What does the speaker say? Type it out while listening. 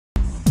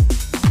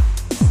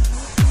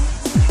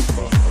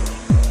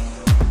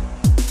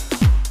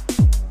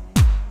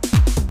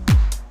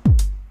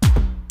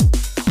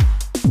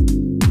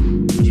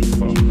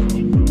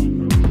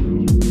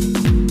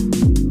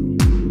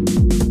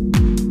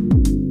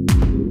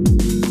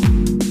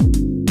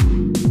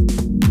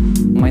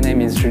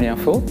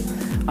Info.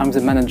 I'm the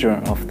manager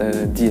of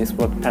the DS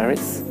World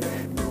Paris.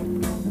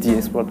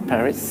 DS World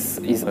Paris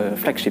is a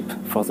flagship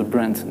for the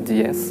brand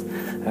DS,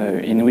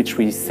 in which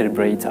we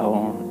celebrate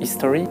our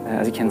history,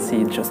 as you can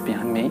see just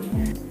behind me.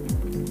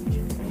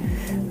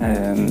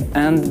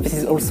 And this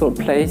is also a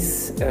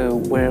place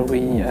where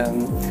we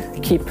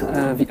keep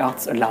the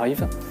arts alive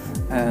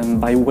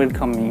by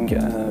welcoming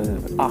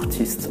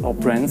artists or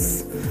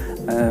brands,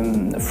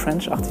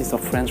 French artists or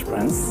French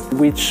brands,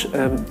 which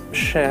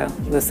share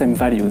the same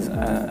values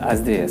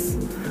as DS.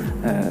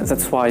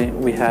 That's why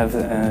we have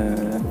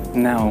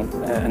now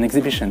an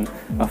exhibition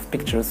of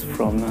pictures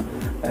from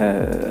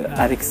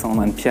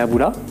Alexandre and Pierre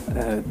Boula,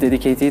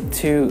 dedicated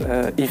to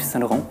Yves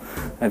Saint Laurent,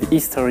 the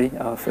history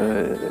of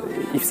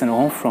Yves Saint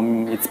Laurent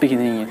from its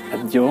beginning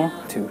at Dior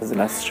to the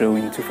last show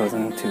in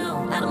 2002.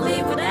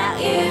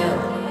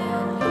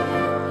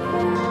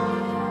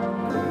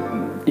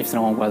 Yves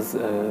Saint Laurent was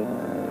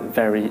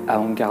very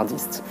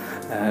avant-gardist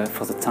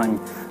for the time,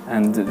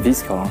 and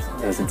this car,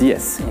 the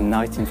DS in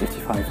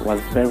 1955, was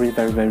very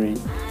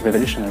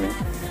revolutionary.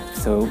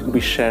 So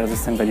we share the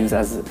same values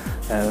as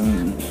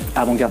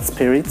avant-garde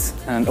spirit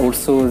and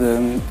also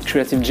the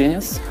creative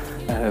genius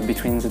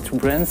between the two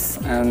brands,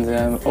 and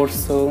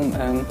also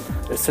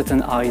a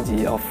certain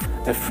idea of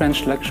a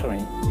French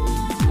luxury.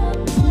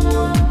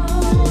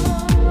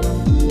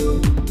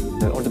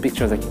 All the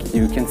pictures that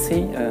you can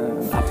see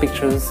are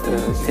pictures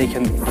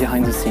taken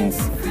behind the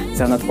scenes.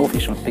 They are not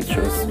official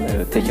pictures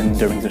taken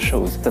during the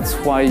shows. That's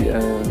why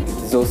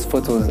those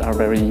photos are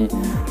very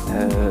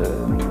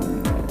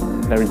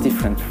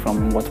different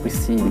from what we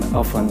see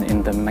often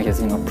in the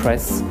magazine or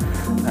press.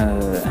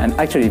 And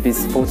actually,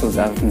 these photos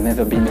have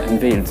never been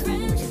unveiled.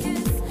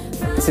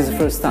 This is the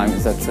first time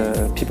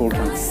that people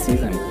can see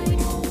them.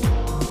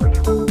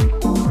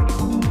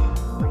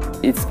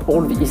 It's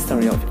all the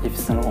history of Yves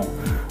Saint Laurent,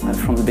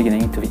 from the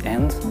beginning to the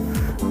end.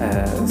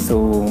 So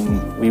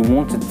we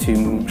wanted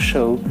to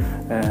show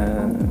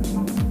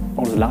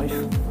all the life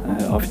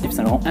of Yves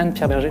Saint Laurent and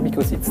Pierre Berger,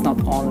 because it's not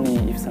only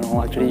Yves Saint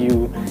Laurent. Actually,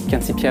 you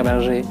can see Pierre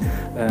Berger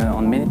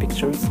on many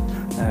pictures,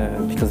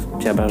 because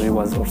Pierre Berger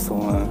was also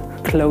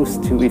close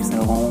to Yves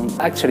Saint Laurent.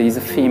 Actually,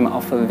 the theme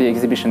of the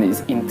exhibition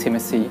is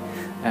intimacy,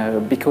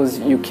 because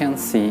you can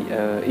see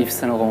Yves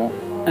Saint Laurent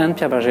and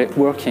Pierre Berger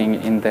working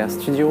in their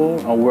studio,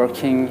 or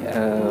working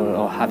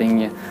or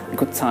having a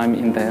good time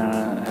in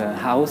their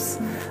house.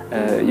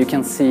 You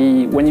can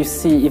see, when you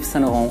see Yves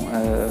Saint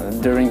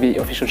Laurent during the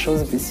official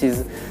shows, this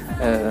is,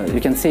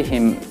 you can see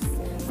him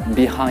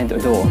behind a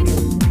door.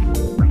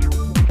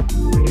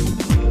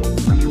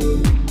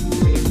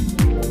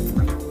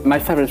 My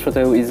favorite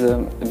photo is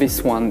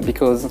this one,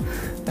 because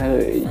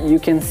you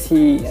can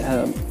see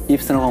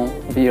Yves Saint Laurent,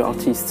 the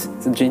artist,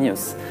 the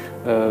genius,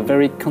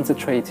 very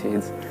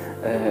concentrated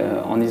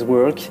on his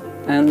work,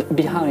 and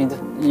behind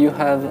you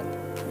have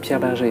Pierre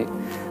Berger.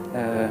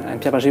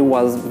 And Pierre Berger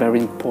was very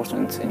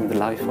important in the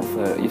life of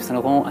Yves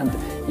Saint Laurent,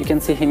 and you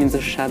can see him in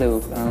the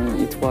shadow.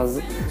 It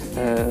was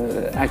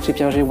actually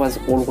Pierre Berger was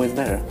always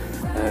there.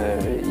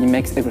 He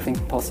makes everything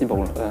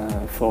possible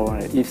for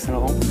Yves Saint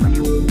Laurent.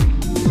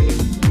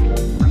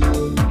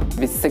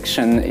 This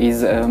section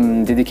is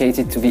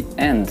dedicated to the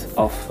end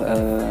of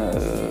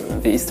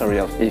the history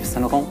of Yves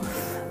Saint Laurent.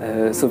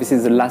 So this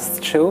is the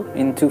last show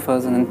in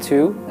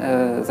 2002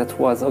 that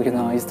was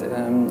organized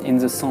in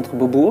the Centre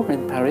Beaubourg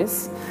in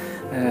Paris.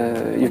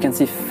 You can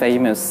see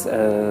famous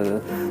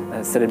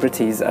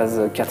celebrities as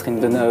Catherine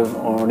Deneuve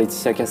or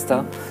Laetitia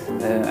Casta,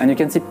 and you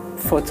can see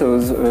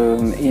photos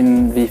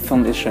in the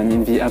foundation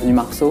in the Avenue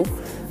Marceau,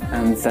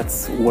 and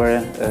that's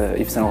where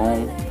Yves Saint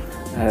Laurent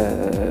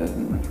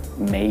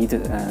made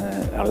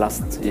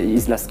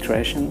his last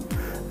creation.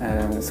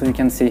 So you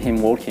can see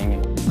him walking.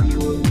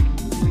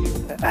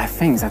 I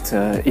think that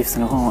Yves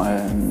Saint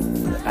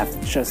Laurent have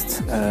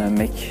just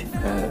make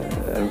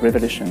a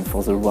revolution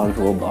for the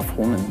wardrobe of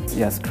women. He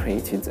has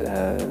created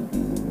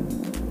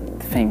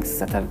things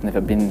that have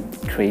never been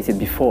created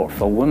before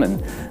for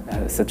women,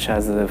 such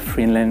as the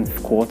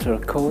free-length quarter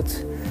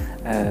coat,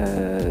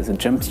 the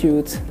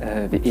jumpsuit,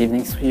 the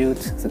evening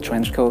suit, the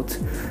trench coat.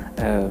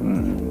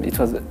 It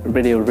was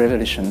really a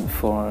revolution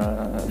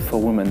for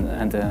women,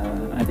 and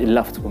he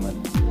loved women.